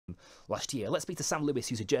last year. Let's speak to Sam Lewis,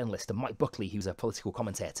 who's a journalist, and Mike Buckley, who's a political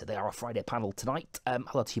commentator. They are our Friday panel tonight.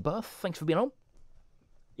 Hello to you both. Thanks for being on.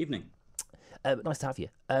 Evening. Nice to have you.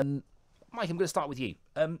 Mike, I'm going to start with you.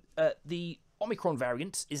 The Omicron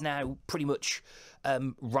variant is now pretty much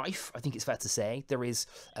rife, I think it's fair to say. There is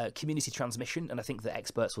community transmission, and I think that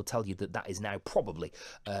experts will tell you that that is now probably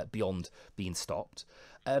beyond being stopped,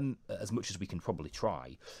 as much as we can probably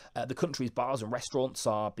try. The country's bars and restaurants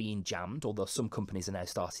are being jammed, although some companies are now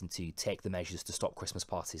starting to take the measures to stop Christmas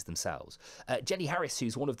parties themselves. Jenny Harris,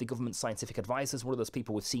 who's one of the government's scientific advisors, one of those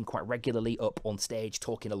people we've seen quite regularly up on stage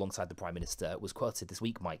talking alongside the Prime Minister, was quoted this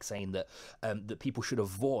week, Mike, saying that that people should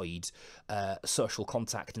avoid social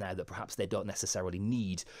contact now that perhaps they don't necessarily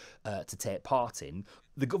need to take part in.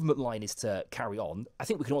 The government line is to carry on. I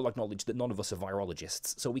think we can all acknowledge that none of us are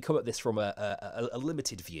virologists, so we come at this from a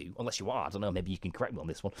limited view, unless you are. I don't know, maybe you can correct me on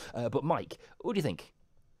this one. But Mike, what do you think?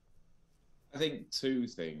 I think two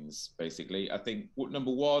things, basically. I think,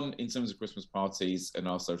 number one, in terms of Christmas parties and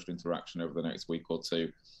our social interaction over the next week or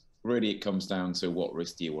two, really it comes down to what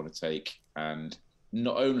risk do you want to take, and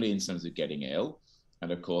not only in terms of getting ill,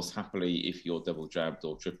 and of course, happily, if you're double jabbed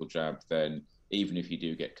or triple jabbed, then even if you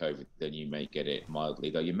do get COVID, then you may get it mildly,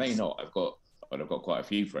 though you may not. I've got quite a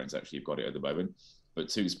few friends actually who've got it at the moment, but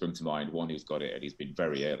two spring to mind. One who's got it and he's been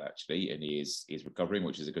very ill actually, and he's recovering,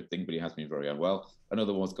 which is a good thing, but he has been very unwell.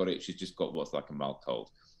 Another one's got it. She's just got what's like a mild cold.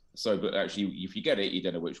 So, but actually, if you get it, you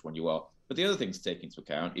don't know which one you are. But the other thing to take into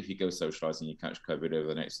account, if you go socialising and you catch COVID over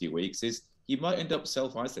the next few weeks, is you might end up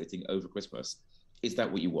self-isolating over Christmas. Is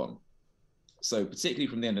that what you want? So particularly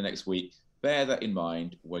from the end of next week, bear that in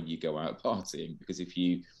mind when you go out partying, because if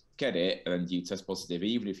you get it and you test positive,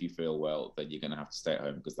 even if you feel well, then you're going to have to stay at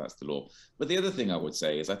home because that's the law. But the other thing I would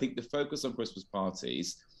say is I think the focus on Christmas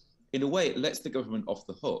parties, in a way, it lets the government off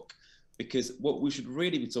the hook, because what we should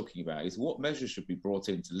really be talking about is what measures should be brought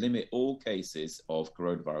in to limit all cases of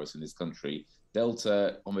coronavirus in this country,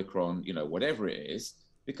 Delta, Omicron, whatever it is,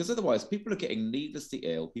 because otherwise people are getting needlessly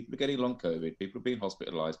ill, people are getting long COVID, people are being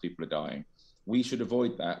hospitalized, people are dying. We should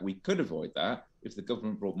avoid that. We could avoid that if the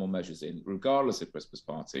government brought more measures in, regardless of Christmas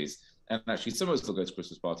parties. And actually, some of us will go to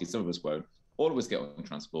Christmas parties, some of us won't. All of us get on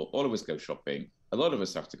transport, all of us go shopping. A lot of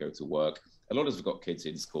us have to go to work. A lot of us have got kids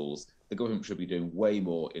in schools. The government should be doing way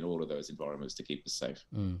more in all of those environments to keep us safe.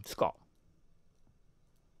 Scott.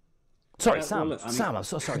 Sorry, Sam. Well, Sam, I'm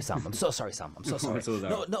so sorry, Sam. I'm so sorry, Sam. I'm so sorry.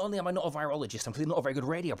 Not only am I not a virologist, I'm clearly not a very good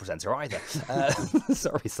radio presenter either.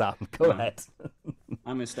 Sorry, Sam. Go ahead.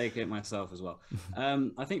 I mistake it myself as well.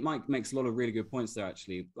 I think Mike makes a lot of really good points there,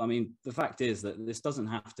 actually. I mean, the fact is that this doesn't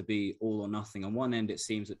have to be all or nothing. On one end, it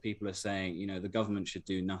seems that people are saying, the government should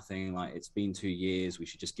do nothing. Like, it's been 2 years. We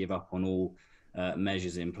should just give up on all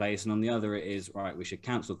measures in place. And on the other, it is, right, we should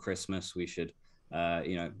cancel Christmas. We should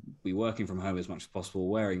be working from home as much as possible,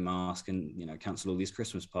 wearing masks, and, cancel all these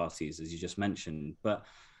Christmas parties, as you just mentioned. But,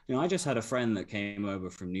 I just had a friend that came over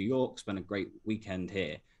from New York, spent a great weekend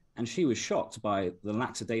here, and she was shocked by the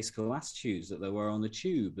lackadaisical attitudes that there were on the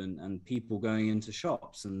tube and people going into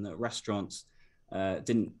shops, and that restaurants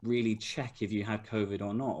didn't really check if you had COVID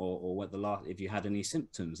or not, or whether if you had any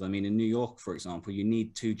symptoms. I mean, in New York, for example, you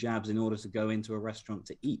need 2 jabs in order to go into a restaurant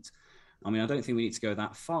to eat. I mean, I don't think we need to go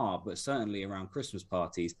that far, but certainly around Christmas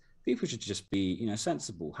parties, people should just be,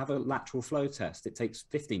 sensible. Have a lateral flow test. It takes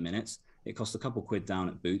 15 minutes. It costs a couple quid down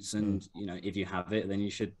at Boots. And, if you have it, then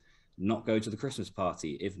you should not go to the Christmas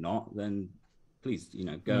party. If not, then please,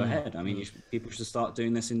 go ahead. I mean, people should start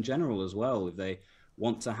doing this in general as well. If they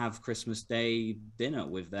want to have Christmas Day dinner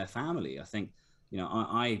with their family, I think,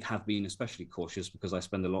 I have been especially cautious because I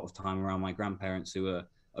spend a lot of time around my grandparents who are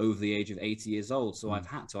over the age of 80 years old. So I've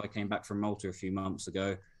had to. I came back from Malta a few months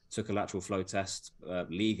ago, took a lateral flow test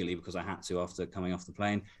legally because I had to after coming off the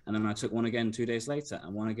plane. And then I took one again 2 days later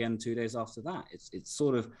and one again 2 days after that. It's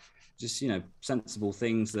sort of just, sensible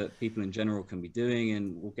things that people in general can be doing,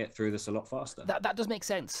 and we'll get through this a lot faster. That does make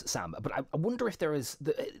sense, Sam. But I wonder if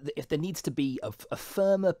there needs to be a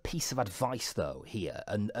firmer piece of advice, though, here.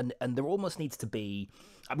 And there almost needs to be...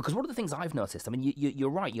 Because one of the things I've noticed, I mean, you're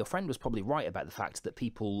right, your friend was probably right about the fact that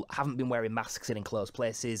people haven't been wearing masks in enclosed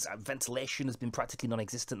places. Ventilation has been practically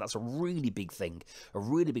non-existent. That's a really big thing, a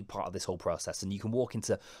really big part of this whole process. And you can walk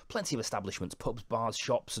into plenty of establishments, pubs, bars,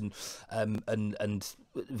 shops, and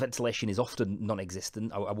ventilation is often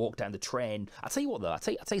non-existent. I walk down the train. I'll tell you what, though, I'll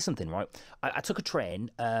tell you something, right? I took a train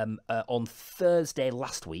on Thursday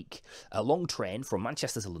last week, a long train from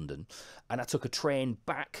Manchester to London, and I took a train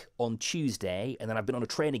back on Tuesday, and then I've been on a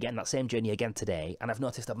train again, that same journey again today, and I've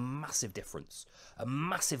noticed a massive difference,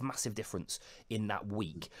 massive difference in that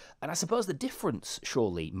week. And I suppose the difference,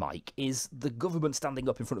 surely, Mike, is the government standing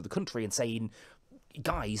up in front of the country and saying,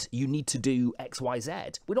 guys, you need to do X, Y, Z.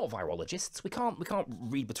 We're not virologists. We can't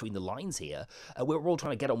read between the lines here. We're all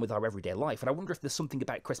trying to get on with our everyday life. And I wonder if there's something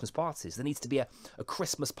about Christmas parties. There needs to be a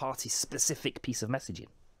Christmas party specific piece of messaging.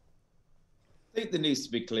 I think there needs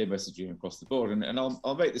to be clear messaging across the board. And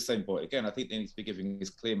I'll make the same point again. I think they need to be giving this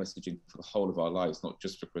clear messaging for the whole of our lives, not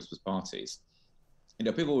just for Christmas parties. You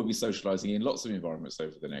know, people will be socialising in lots of environments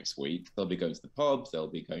over the next week. They'll be going to the pubs, they'll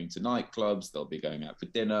be going to nightclubs, they'll be going out for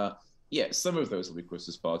dinner. Yeah, some of those will be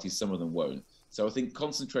Christmas parties, some of them won't. So I think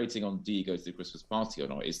concentrating on do you go to the Christmas party or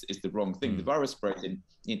not is the wrong thing. The virus spreads in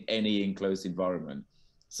any enclosed environment.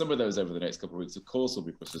 Some of those over the next couple of weeks, of course, will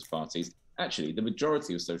be Christmas parties. Actually, the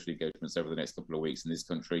majority of social engagements over the next couple of weeks in this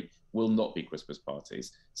country will not be Christmas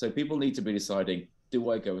parties. So people need to be deciding, do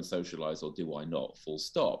I go and socialise or do I not, full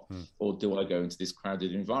stop? Or do I go into this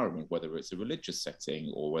crowded environment, whether it's a religious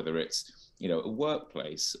setting or whether it's, you know, a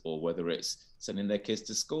workplace or whether it's sending their kids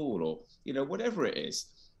to school or, you know, whatever it is.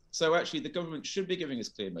 So actually the government should be giving us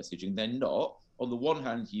clear messaging. They're not. On the one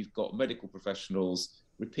hand, you've got medical professionals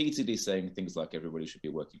repeatedly saying things like everybody should be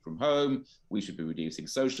working from home, we should be reducing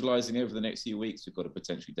socialising over the next few weeks, we've got a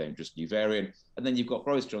potentially dangerous new variant. And then you've got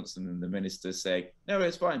Boris Johnson and the ministers saying, no,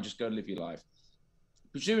 it's fine, just go and live your life.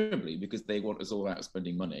 Presumably because they want us all out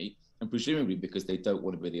spending money, and presumably because they don't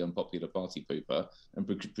want to be the unpopular party pooper, and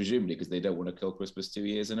presumably because they don't want to kill Christmas 2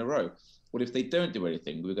 years in a row. Well, if they don't do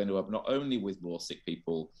anything, we're going to have not only with more sick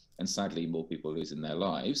people and sadly more people losing their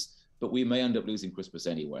lives, but we may end up losing Christmas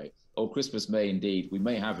anyway. Or Christmas may indeed, we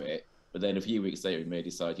may have it, but then a few weeks later we may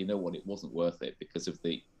decide, you know what, it wasn't worth it because of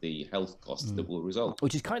the health costs that will result.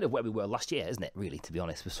 Which is kind of where we were last year, isn't it, really, to be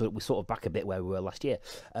honest? We're sort of back a bit where we were last year.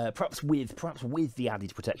 Perhaps with the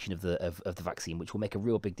added protection of the vaccine, which will make a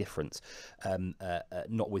real big difference,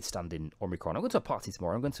 notwithstanding Omicron. I'm going to a party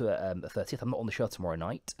tomorrow. I'm going to a 30th. I'm not on the show tomorrow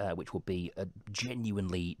night, which will be a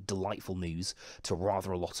genuinely delightful news to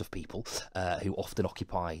rather a lot of people who often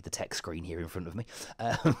occupy the tech screen here in front of me.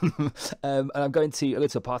 And I'm going to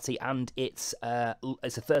a party, and it's a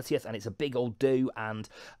 30th, and it's a big old do, and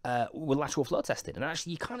we're lateral flow tested. And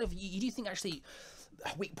actually, you do think actually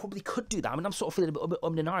we probably could do that. I mean, I'm sort of feeling a bit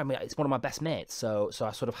and I mean, it's one of my best mates, so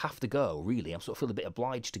I sort of have to go, really. I'm sort of feeling a bit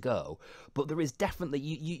obliged to go. But there is definitely,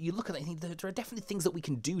 you look at that and think there are definitely things that we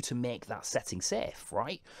can do to make that setting safe,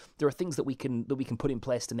 right? There are things that we can put in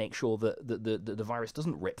place to make sure that the virus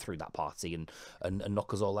doesn't rip through that party and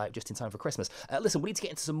knock us all out just in time for Christmas. Listen, we need to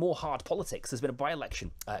get into some more hard politics. There's been a by-election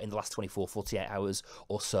in the last 48 hours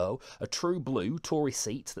or so. A true blue Tory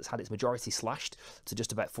seat that's had its majority slashed to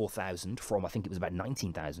just about 4,000 from, I think it was about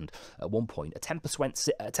 19,000 at one point. A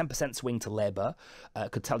 10% swing to Labour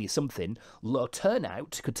could tell you something. Low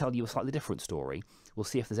turnout could tell you a slightly different story. We'll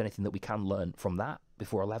see if there's anything that we can learn from that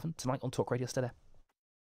before 11 tonight on Talk Radio Steady.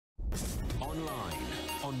 Online,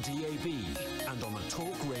 on DAB, and on the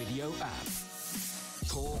Talk Radio app.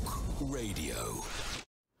 Talk Radio.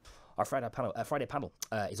 Our Friday panel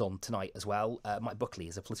is on tonight as well. Mike Buckley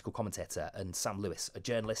is a political commentator and Sam Lewis, a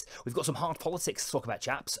journalist. We've got some hard politics to talk about,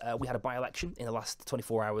 chaps. We had a by-election in the last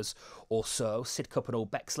 24 hours or so. Sidcup and Old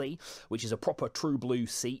Bexley, which is a proper true blue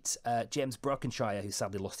seat. James Brokenshire, who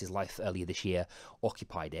sadly lost his life earlier this year,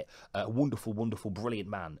 occupied it. A wonderful, wonderful, brilliant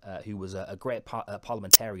man who was a great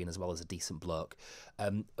parliamentarian as well as a decent bloke.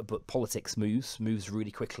 But politics moves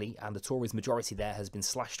really quickly, and the Tories' majority there has been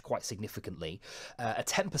slashed quite significantly. A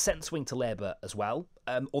 10% swing to Labour as well,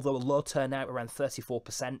 although a low turnout, around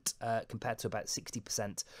 34% compared to about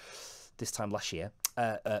 60% this time last year,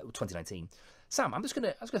 2019. Sam, I'm just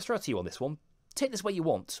going to throw it to you on this one. Take this where you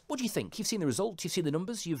want. What do you think? You've seen the results, you've seen the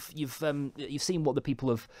numbers, you've seen what the people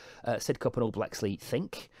of Sidcup and Old Bexley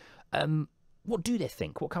think. What do they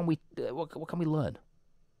think? What can we learn?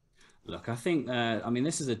 Look, I think, I mean,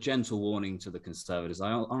 this is a gentle warning to the Conservatives.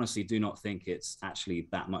 I honestly do not think it's actually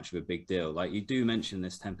that much of a big deal. Like, you do mention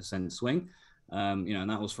this 10% swing, and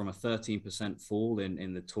that was from a 13% fall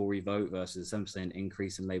in the Tory vote versus a 7%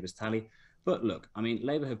 increase in Labour's tally. But look, I mean,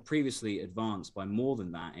 Labour have previously advanced by more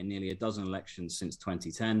than that in nearly a dozen elections since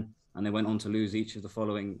 2010, and they went on to lose each of the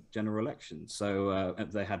following general elections. So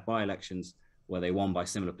they had by-elections where they won by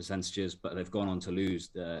similar percentages, but they've gone on to lose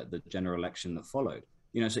the general election that followed.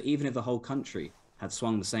 So even if the whole country had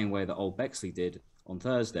swung the same way that Old Bexley did on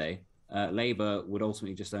Thursday, Labour would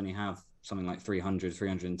ultimately just only have something like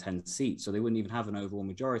 310 seats. So they wouldn't even have an overall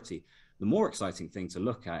majority. The more exciting thing to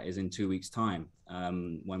look at is in 2 weeks' time,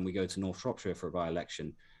 when we go to North Shropshire for a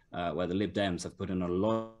by-election, where the Lib Dems have put in a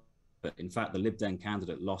lot. But in fact, the Lib Dem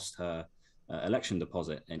candidate lost her election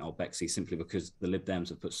deposit in Old Bexley simply because the Lib Dems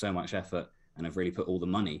have put so much effort and have really put all the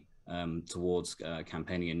money towards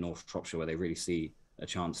campaigning in North Shropshire, where they really see a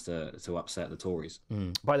chance to upset the Tories.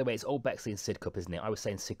 By the way, it's Old Bexley and Sidcup, isn't it? I was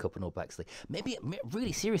saying Sidcup and Old Bexley. Maybe,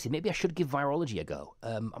 really seriously, maybe I should give virology a go.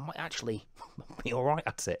 I might actually be all right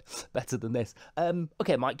at it, better than this.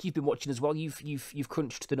 Okay, Mike, you've been watching as well. You've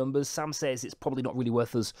crunched the numbers. Sam says it's probably not really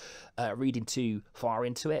worth us reading too far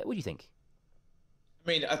into it. What do you think? I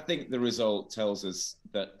mean, I think the result tells us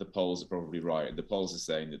that the polls are probably right. The polls are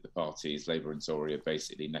saying that the parties, Labour and Tory, are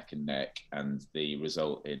basically neck and neck, and the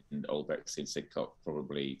result in Old Bexley and Sidcup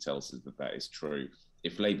probably tells us that that is true.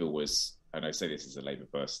 If Labour was, and I say this as a Labour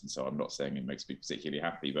person, so I'm not saying it makes me particularly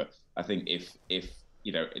happy, but I think if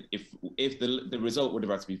the result would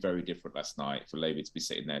have had to be very different last night for Labour to be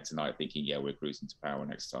sitting there tonight thinking, yeah, we're cruising to power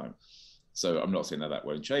next time. So I'm not saying that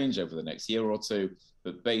won't change over the next year or two,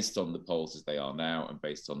 but based on the polls as they are now and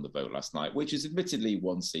based on the vote last night, which is admittedly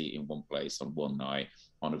one seat in one place on one night,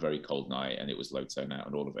 on a very cold night, and it was low turnout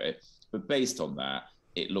and all of it. But based on that,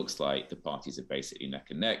 it looks like the parties are basically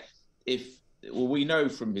neck and neck. We know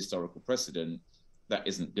from historical precedent that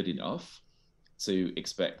isn't good enough to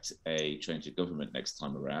expect a change of government next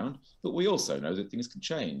time around. But we also know that things can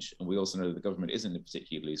change. And we also know that the government isn't in a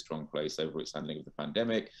particularly strong place over its handling of the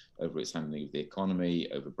pandemic, over its handling of the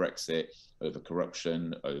economy, over Brexit, over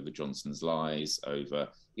corruption, over Johnson's lies, over,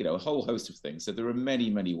 a whole host of things. So there are many,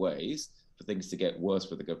 many ways for things to get worse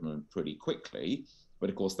for the government pretty quickly. But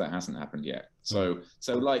of course, that hasn't happened yet. So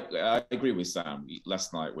like, I agree with Sam,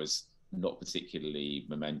 last night was not particularly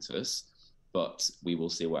momentous, but we will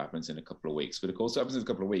see what happens in a couple of weeks. But of course, what happens in a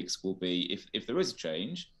couple of weeks will be, if there is a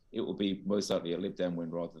change, it will be most likely a Lib Dem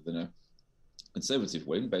win rather than a Conservative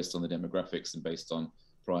win based on the demographics and based on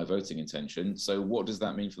prior voting intention. So what does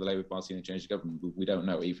that mean for the Labour Party in a change of government? We don't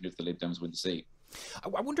know, even if the Lib Dems win the seat. I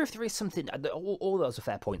wonder if there is something. All those are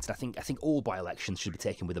fair points, and I think all by-elections should be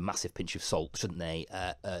taken with a massive pinch of salt, shouldn't they?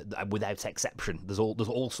 Without exception, there's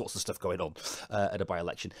all sorts of stuff going on at a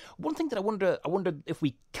by-election. One thing that I wonder if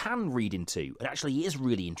we can read into, and actually is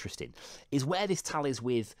really interesting, is where this tallies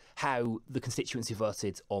with how the constituency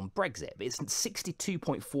voted on Brexit. It's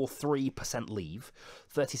 62.43% Leave,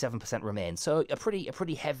 37% Remain, so a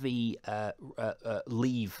pretty heavy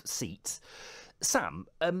Leave seat. Sam,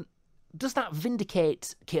 does that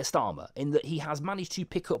vindicate Keir Starmer in that he has managed to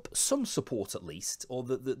pick up some support at least, or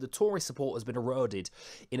the Tory support has been eroded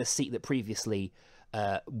in a seat that previously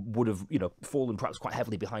would have fallen perhaps quite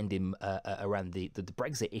heavily behind him around the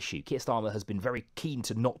Brexit issue? Keir Starmer has been very keen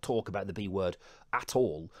to not talk about the B word at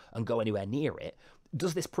all and go anywhere near it.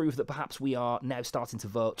 Does this prove that perhaps we are now starting to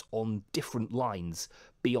vote on different lines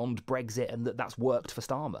beyond Brexit and that's worked for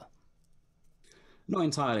Starmer? Not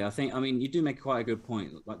entirely. I mean, you do make quite a good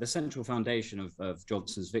point. Like, the central foundation of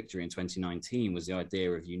Johnson's victory in 2019 was the idea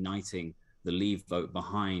of uniting the Leave vote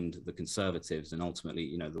behind the Conservatives, and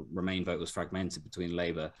ultimately, the Remain vote was fragmented between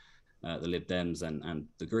Labour, the Lib Dems, and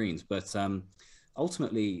the Greens. But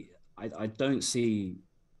ultimately, I don't see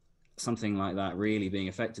something like that really being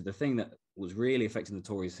affected. The thing that was really affecting the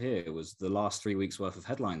Tories here was the last 3 weeks' worth of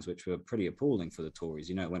headlines, which were pretty appalling for the Tories.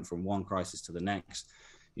 It went from one crisis to the next.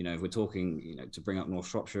 If we're talking, to bring up North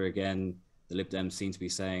Shropshire again, the Lib Dems seem to be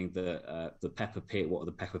saying that the Peppa Pig,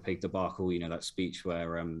 the Peppa Pig debacle, that speech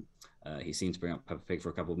where he seemed to bring up Peppa Pig for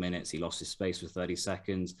a couple of minutes, he lost his space for 30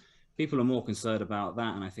 seconds. People are more concerned about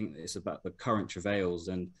that, and I think it's about the current travails.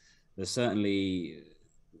 And there's certainly,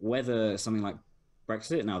 whether something like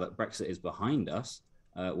Brexit, now that Brexit is behind us,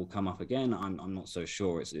 will come up again, I'm not so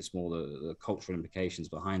sure. It's more the cultural implications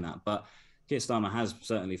behind that. But Keir Starmer has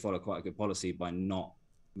certainly followed quite a good policy by not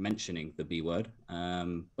mentioning the B word,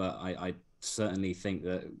 but I certainly think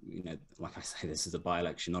that, like I say, this is a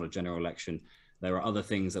by-election, not a general election. There are other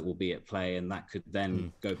things that will be at play, and that could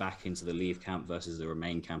then go back into the Leave camp versus the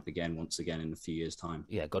Remain camp once again in a few years' time.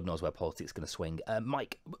 Yeah, God knows where politics is going to swing.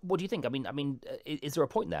 Mike, what do you think? I mean, is there a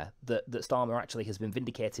point there that Starmer actually has been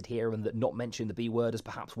vindicated here, and that not mentioning the B word has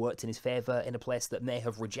perhaps worked in his favour in a place that may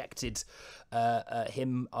have rejected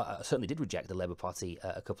him? Certainly did reject the Labour Party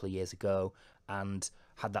a couple of years ago, and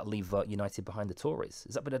had that Leave vote united behind the Tories.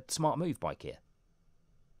 Has that been a smart move by Keir?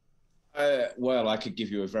 Well, I could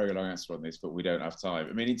give you a very long answer on this, but we don't have time.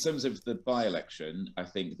 I mean, in terms of the by-election, I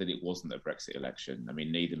think that it wasn't a Brexit election. I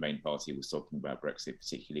mean, neither main party was talking about Brexit,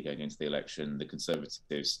 particularly going into the election. The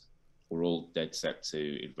Conservatives were all dead set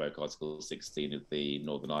to invoke Article 16 of the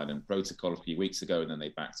Northern Ireland Protocol a few weeks ago, and then they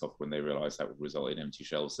backed off when they realised that would result in empty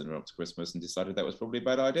shelves in up to Christmas, and decided that was probably a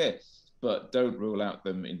bad idea. But don't rule out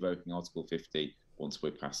them invoking Article 50 once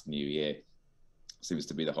we're past New Year. Seems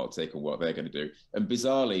to be the hot take on what they're going to do. And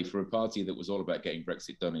bizarrely, for a party that was all about getting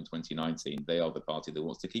Brexit done in 2019, they are the party that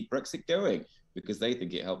wants to keep Brexit going, because they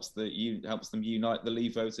think it helps them unite the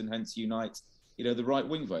Leave vote, and hence unite the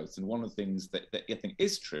right-wing vote. And one of the things that I think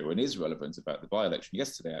is true and is relevant about the by-election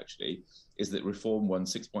yesterday, actually, is that Reform won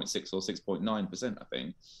 6.6 or 6.9%, I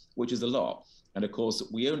think, which is a lot. And of course,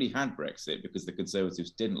 we only had Brexit because the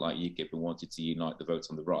Conservatives didn't like UKIP and wanted to unite the votes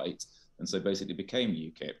on the right. And so basically became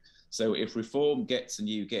UKIP. So if Reform gets a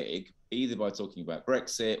new gig, either by talking about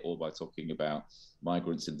Brexit or by talking about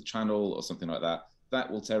migrants in the Channel or something like that, that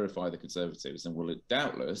will terrify the Conservatives and will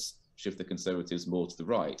doubtless shift the Conservatives more to the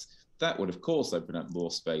right. That would, of course, open up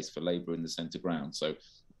more space for Labour in the centre ground. So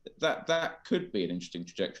that could be an interesting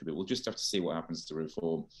trajectory, but we'll just have to see what happens to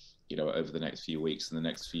Reform, over the next few weeks and the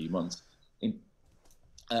next few months.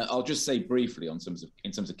 I'll just say briefly in terms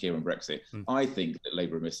of Kieran Brexit, I think that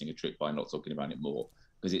Labour are missing a trick by not talking about it more,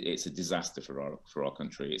 because it's a disaster for our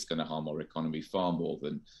country. It's going to harm our economy far more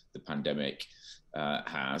than the pandemic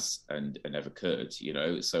has and ever could,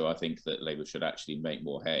 So I think that Labour should actually make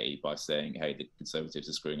more hay by saying, hey, the Conservatives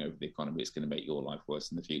are screwing over the economy. It's going to make your life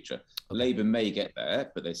worse in the future. Okay. Labour may get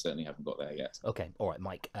there, but they certainly haven't got there yet. Okay, all right,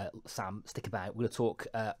 Mike, Sam, stick about. We're going to talk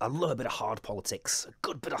a little bit of hard politics. A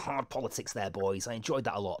good bit of hard politics there, boys. I enjoyed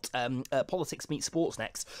that a lot. Politics meets sports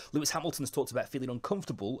next. Lewis Hamilton's talked about feeling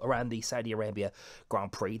uncomfortable around the Saudi Arabia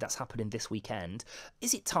Grand Prix. That's happening this weekend.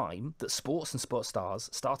 Is it time that sports and sports stars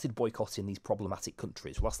started boycotting these problematic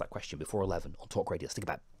countries? We'll ask that question before 11 on Talk Radio. Let's think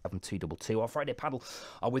about 222. Our Friday panel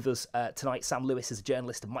are with us tonight. Sam Lewis is a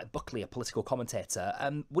journalist and Mike Buckley, a political commentator.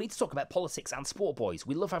 We need to talk about politics and sport, boys.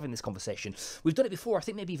 We love having this conversation. We've done it before. I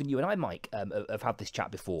think maybe even you and I, Mike, have had this chat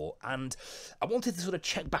before. And I wanted to sort of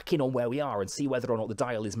check back in on where we are and see whether or not the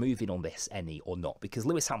dial is moving on this any or not. Because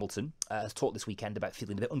Lewis Hamilton has talked this weekend about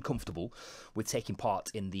feeling a bit uncomfortable with taking part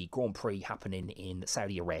in the Grand Prix happening in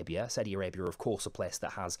Saudi Arabia. Saudi Arabia, of course, a place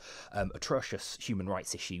that has atrocious human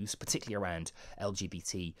rights issues, particularly around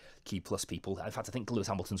LGBTQ plus people. In fact, I think Lewis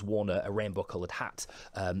Hamilton's worn a rainbow-coloured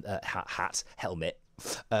helmet.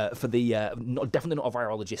 For the definitely not a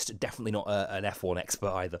virologist, definitely not an F1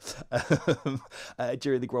 expert either.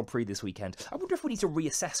 During the Grand Prix this weekend, I wonder if we need to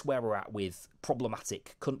reassess where we're at with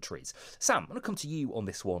problematic countries. Sam, I'm going to come to you on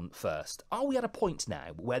this one first. Are we at a point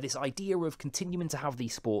now where this idea of continuing to have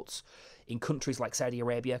these sports in countries like Saudi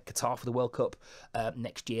Arabia, Qatar for the World Cup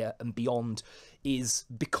next year and beyond is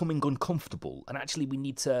becoming uncomfortable, and actually we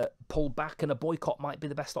need to pull back and a boycott might be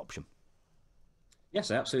the best option? Yes,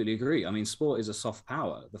 I absolutely agree. I mean, sport is a soft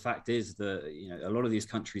power. The fact is that, a lot of these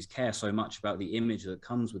countries care so much about the image that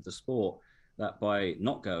comes with the sport that by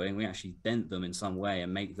not going, we actually dent them in some way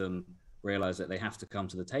and make them realize that they have to come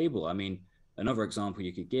to the table. I mean, another example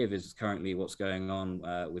you could give is currently what's going on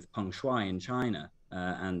with Peng Shuai in China.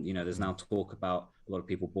 And, there's now talk about a lot of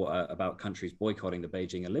people about countries boycotting the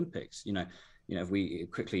Beijing Olympics. If we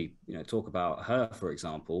quickly, talk about her, for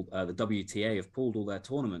example, the WTA have pulled all their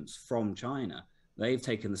tournaments from China. They've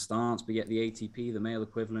taken the stance, but yet the ATP, the male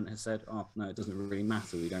equivalent, has said, oh, no, it doesn't really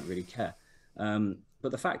matter. We don't really care.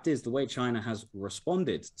 But the fact is, the way China has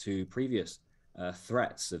responded to previous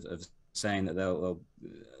threats of saying that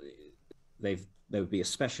they would be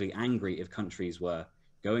especially angry if countries were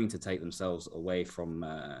going to take themselves away from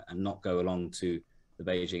and not go along to the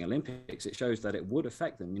Beijing Olympics, it shows that it would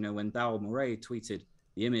affect them. When Darryl Murray tweeted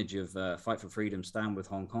the image of Fight for Freedom Stand with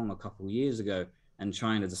Hong Kong a couple of years ago, and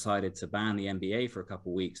China decided to ban the NBA for a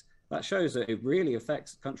couple of weeks, that shows that it really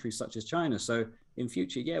affects countries such as China. So in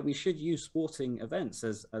future, yeah, we should use sporting events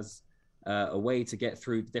as a way to get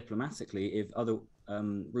through diplomatically if other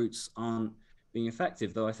routes aren't being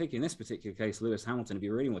effective. Though I think in this particular case, Lewis Hamilton, if he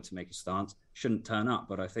really wanted to make a stance, shouldn't turn up.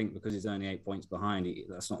 But I think because he's only 8 points behind,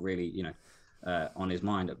 that's not really, on his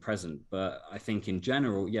mind at present. But I think in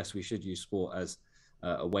general, yes, we should use sport as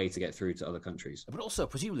a way to get through to other countries. But also,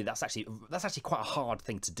 presumably, that's actually quite a hard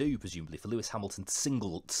thing to do. Presumably, for Lewis Hamilton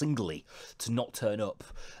singly to not turn up,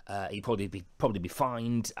 he'd probably be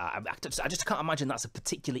fined. I just can't imagine that's a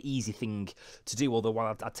particularly easy thing to do. Although,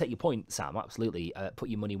 while I take your point, Sam, absolutely, put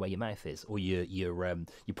your money where your mouth is, or your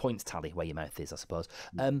points tally where your mouth is, I suppose.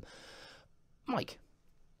 Mike.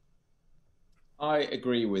 I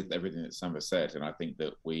agree with everything that Sam has said, and I think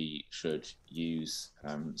that we should use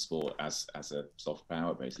sport as a soft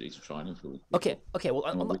power, basically, to try and influence. Okay.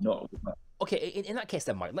 Well, okay. In that case,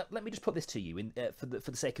 then, Mike, let me just put this to you, for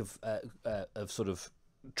the sake of sort of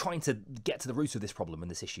trying to get to the root of this problem and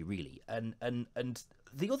this issue, really. And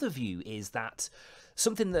the other view is that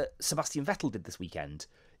something that Sebastian Vettel did this weekend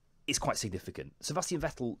is quite significant. Sebastian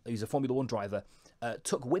Vettel, who's a Formula One driver,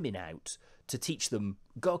 took women out to teach them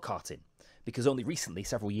go-karting, because only recently,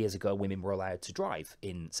 several years ago, women were allowed to drive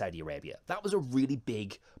in Saudi Arabia. That was a really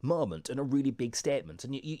big moment and a really big statement.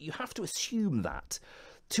 And you have to assume that,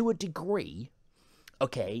 to a degree,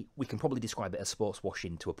 okay, we can probably describe it as sports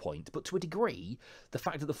washing to a point, but to a degree, the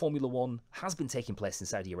fact that the Formula One has been taking place in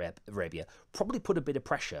Saudi Arabia probably put a bit of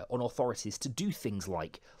pressure on authorities to do things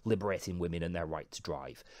like liberating women and their right to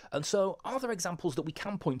drive. And so, are there examples that we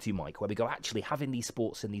can point to, Mike, where we go, actually, having these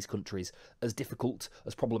sports in these countries, as difficult,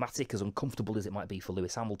 as problematic, as uncomfortable as it might be for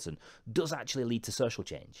Lewis Hamilton, does actually lead to social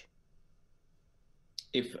change?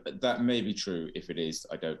 If that may be true, if it is,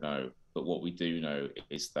 I don't know. But what we do know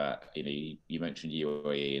is that, you mentioned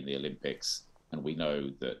UAE in the Olympics, and we know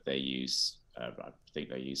that they use, I think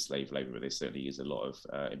they use slave labor, but they certainly use a lot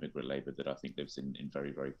of immigrant labor that I think lives in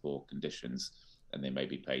very, very poor conditions, and they may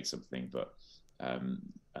be paid something, but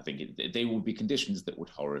I think they would be conditions that would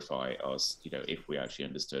horrify us, if we actually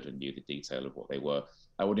understood and knew the detail of what they were.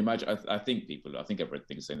 I would imagine, I think I've read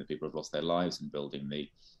things saying that people have lost their lives in building the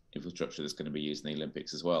infrastructure that's going to be used in the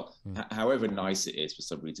Olympics as well. However nice it is for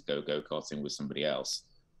somebody to go go-karting with somebody else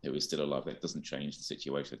who is still alive, that doesn't change the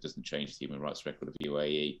situation. It doesn't change the human rights record of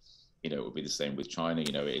UAE. It would be the same with China.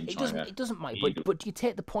 In China, it doesn't, Mike. But do you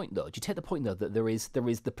take the point though? Do you take the point though that there is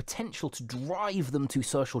the potential to drive them to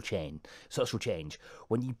social change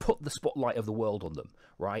when you put the spotlight of the world on them,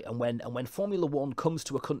 right? And when Formula One comes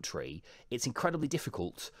to a country, it's incredibly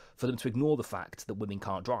difficult for them to ignore the fact that women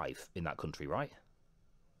can't drive in that country, right?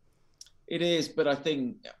 It is, but I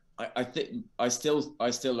think I still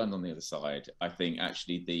land on the other side. I think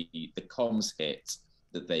actually the comms hit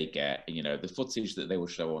that they get, the footage that they will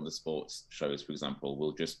show on the sports shows, for example,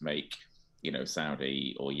 will just make,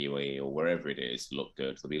 Saudi or UAE or wherever it is look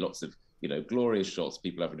good. There'll be lots of, glorious shots,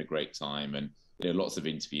 people having a great time, and, lots of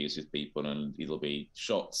interviews with people, and there'll be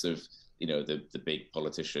shots of, the big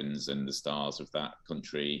politicians and the stars of that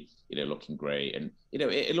country, looking great. And,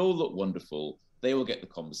 it'll all look wonderful. They will get the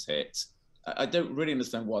comms hit. I don't really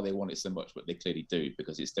understand why they want it so much, but they clearly do,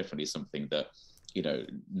 because it's definitely something that,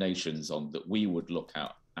 nations that we would look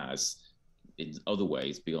at as in other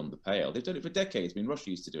ways beyond the pale. They've done it for decades. I mean, Russia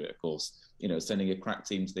used to do it, of course, sending a crack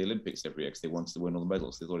team to the Olympics every year because they wanted to win all the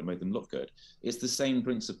medals. They thought it made them look good. It's the same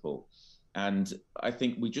principle. And I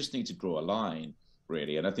think we just need to draw a line,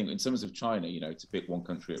 really. And I think in terms of China, to pick one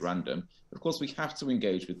country at random, of course, we have to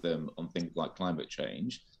engage with them on things like climate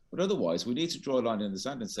change. But otherwise, we need to draw a line in the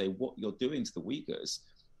sand and say what you're doing to the Uyghurs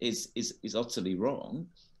is utterly wrong.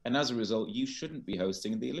 And as a result, you shouldn't be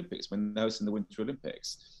hosting the Olympics when they're hosting the Winter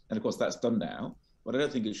Olympics. And of course, that's done now, but I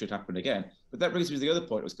don't think it should happen again. But that brings me to the other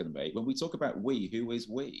point I was going to make. When we talk about we, who is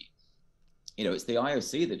we? It's the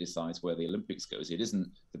IOC that decides where the Olympics goes. It isn't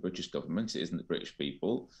the British government. It isn't the British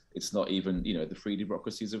people. It's not even, the free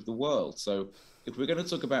democracies of the world. So if we're going to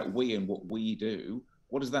talk about we and what we do,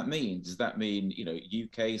 what does that mean? Does that mean,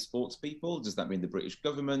 UK sports people? Does that mean the British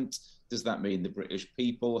government? Does that mean the British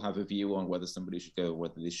people have a view on whether somebody should go or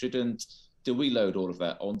whether they shouldn't? Do we load all of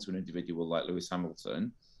that onto an individual like Lewis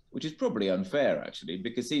Hamilton, which is probably unfair, actually,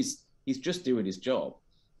 because he's just doing his job.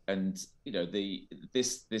 And,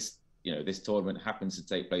 this tournament happens to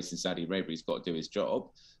take place in Saudi Arabia. He's got to do his job.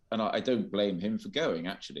 And I don't blame him for going,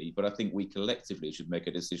 actually, but I think we collectively should make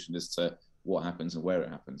a decision as to what happens and where it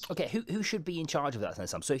happens. Okay, who should be in charge of that then,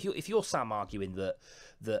 Sam? So if you're Sam arguing that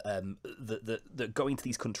going to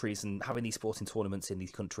these countries and having these sporting tournaments in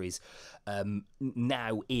these countries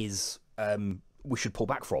now is we should pull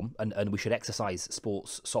back from, and we should exercise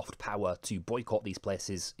sports soft power to boycott these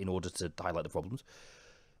places in order to highlight the problems,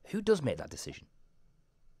 who does make that decision?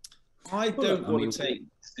 I don't want to take the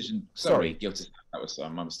decision. Sorry, guilty. That was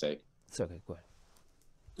my mistake. It's okay, go ahead.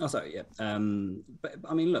 Oh, sorry, yeah. But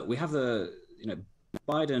I mean, look, we have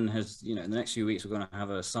Biden has, in the next few weeks, we're going to have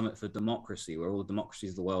a summit for democracy where all the democracies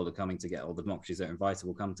of the world are coming together. All the democracies that are invited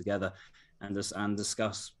will come together and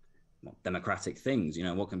discuss democratic things.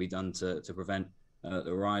 What can be done to prevent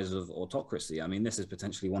the rise of autocracy. I mean, this is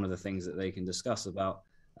potentially one of the things that they can discuss about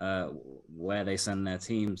where they send their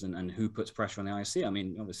teams and who puts pressure on the IOC. I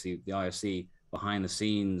mean, obviously, the IOC behind the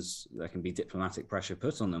scenes, there can be diplomatic pressure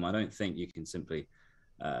put on them. I don't think you can simply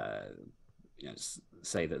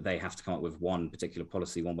say that they have to come up with one particular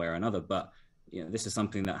policy one way or another, but this is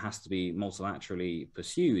something that has to be multilaterally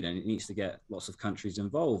pursued, and it needs to get lots of countries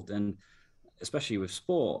involved. And especially with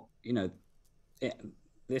sport,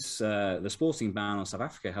 the sporting ban on South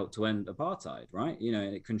Africa helped to end apartheid, right?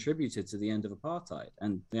 It contributed to the end of apartheid,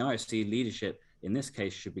 and the IOC leadership in this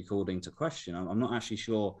case should be called into question. I'm not actually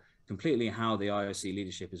sure completely how the IOC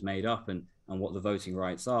leadership is made up and what the voting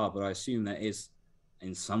rights are, but I assume there is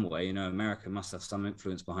in some way. America must have some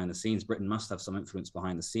influence behind the scenes. Britain must have some influence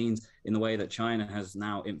behind the scenes in the way that China has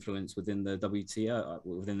now influence within the WTO,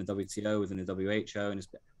 within the WHO, and has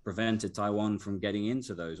prevented Taiwan from getting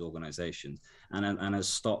into those organizations and has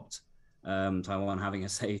stopped Taiwan having a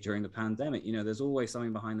say during the pandemic. You know, there's always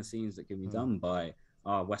something behind the scenes that can be done by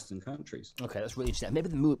our Western countries. Okay, that's really interesting.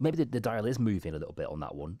 Maybe the dial is moving a little bit on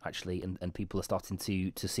that one, actually, and people are starting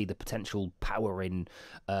to see the potential power in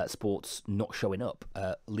sports not showing up,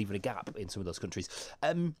 leaving a gap in some of those countries.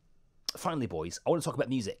 Finally, boys, I want to talk about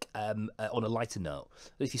music on a lighter note. I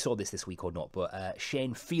don't know if you saw this week or not, but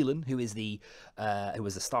Shane Phelan, who was the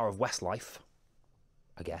star of Westlife,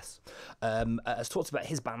 I guess, has talked about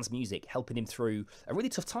his band's music helping him through a really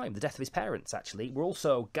tough time, the death of his parents, actually. We're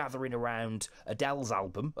also gathering around Adele's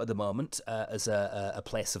album at the moment as a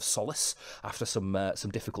place of solace after some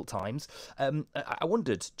difficult times. I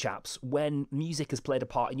wondered, chaps, when music has played a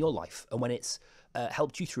part in your life and when it's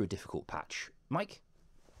helped you through a difficult patch. Mike?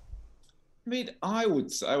 I mean, I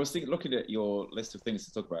was looking at your list of things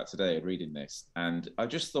to talk about today and reading this, and I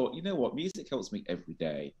just thought, you know what, music helps me every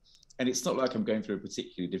day. And it's not like I'm going through a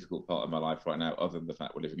particularly difficult part of my life right now, other than the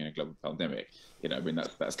fact we're living in a global pandemic. You know, I mean,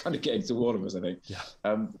 that's kind of getting to all of us, I think. Yeah.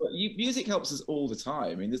 But music helps us all the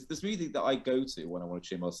time. I mean, there's music that I go to when I want to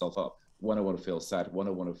cheer myself up, when I want to feel sad, when I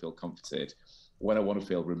want to feel comforted, when I want to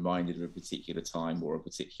feel reminded of a particular time or a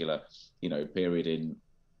particular, you know, period in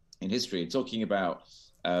history. And talking about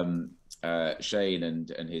Shane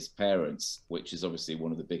and his parents, which is obviously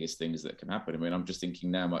one of the biggest things that can happen. I mean, I'm just thinking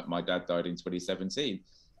now, my dad died in 2017.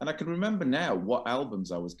 And I can remember now what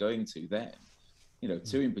albums I was going to then. You know,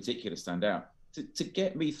 two in particular stand out to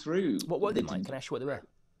get me through. What were they, Mike? Can I ask you what they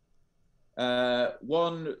were?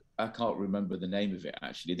 One, I can't remember the name of it,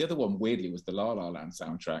 actually. The other one, weirdly, was the La La Land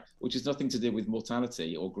soundtrack, which has nothing to do with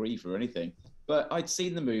mortality or grief or anything. But I'd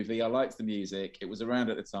seen the movie. I liked the music. It was around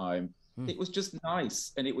at the time. It was just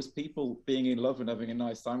nice. And it was people being in love and having a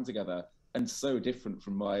nice time together. And so different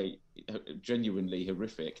from my genuinely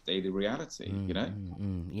horrific daily reality, you know?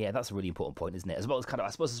 Yeah, that's a really important point, isn't it? As well as I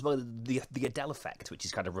suppose the Adele effect, which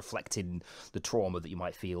is kind of reflecting the trauma that you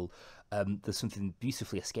might feel. There's something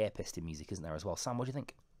beautifully escapist in music, isn't there, as well? Sam, what do you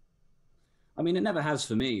think? I mean, it never has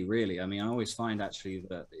for me, really. I mean, I always find actually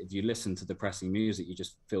that if you listen to depressing music, you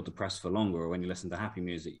just feel depressed for longer. Or when you listen to happy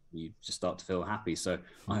music, you just start to feel happy. So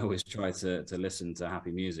I always try to listen to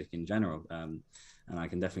happy music in general. And I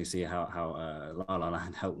can definitely see how La La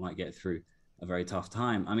Land helped Mike get through a very tough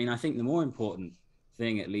time. I mean, I think the more important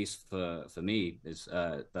thing, at least for me, is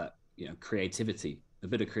that, you know, creativity. A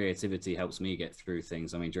bit of creativity helps me get through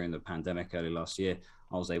things. I mean, during the pandemic early last year,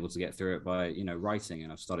 I was able to get through it by, you know, writing,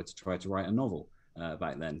 and I've started to try to write a novel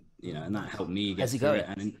back then, you know, and that helped me get through it.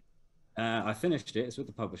 And I finished it. It's with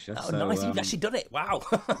the publisher. Oh, so, nice! You've actually done it. Wow!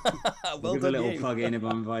 Well give done, a little plug in if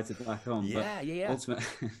I'm invited back on. Yeah.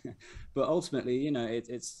 But ultimately, you know,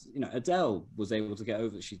 it's you know, Adele was able to get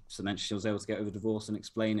over. She mentioned she was able to get over divorce and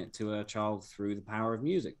explain it to her child through the power of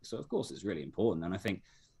music. So of course, it's really important. And I think,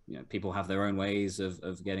 you know, people have their own ways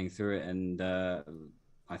of getting through it, and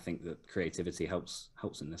I think that creativity helps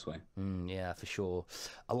in this way. Yeah, for sure.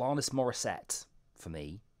 Alanis Morissette for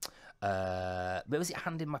me. Maybe was it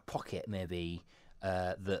Hand in My Pocket, maybe,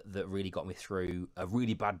 that really got me through a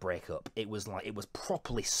really bad breakup. It was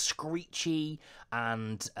properly screechy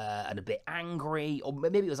and a bit angry, or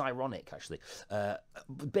maybe it was ironic, actually.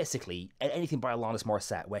 Basically, anything by Alanis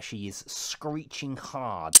Morissette where she is screeching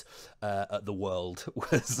hard at the world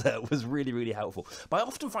was really, really helpful. But I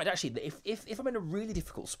often find, actually, that if I'm in a really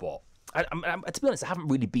difficult spot, to be honest, I haven't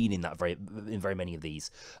really been in very many of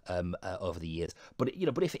these over the years. But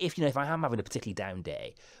if I am having a particularly down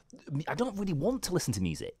day, I don't really want to listen to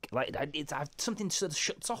music. Like something sort of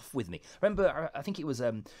shuts off with me. Remember, I think it was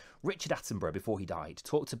Richard Attenborough, before he died,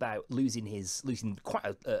 talked about losing quite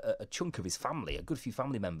a chunk of his family, a good few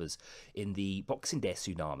family members in the Boxing Day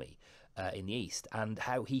tsunami in the East, and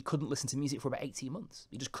how he couldn't listen to music for about 18 months.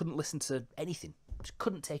 He just couldn't listen to anything. Just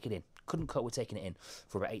couldn't take it in. Couldn't cope with taking it in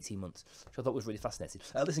for about 18 months, which I thought was really fascinating.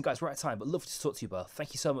 Listen, guys, we're out of time, but lovely to talk to you both.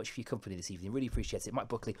 Thank you so much for your company this evening. Really appreciate it. Mike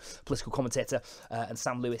Buckley, political commentator, and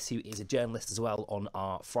Sam Lewis, who is a journalist as well, on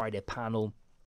our Friday panel.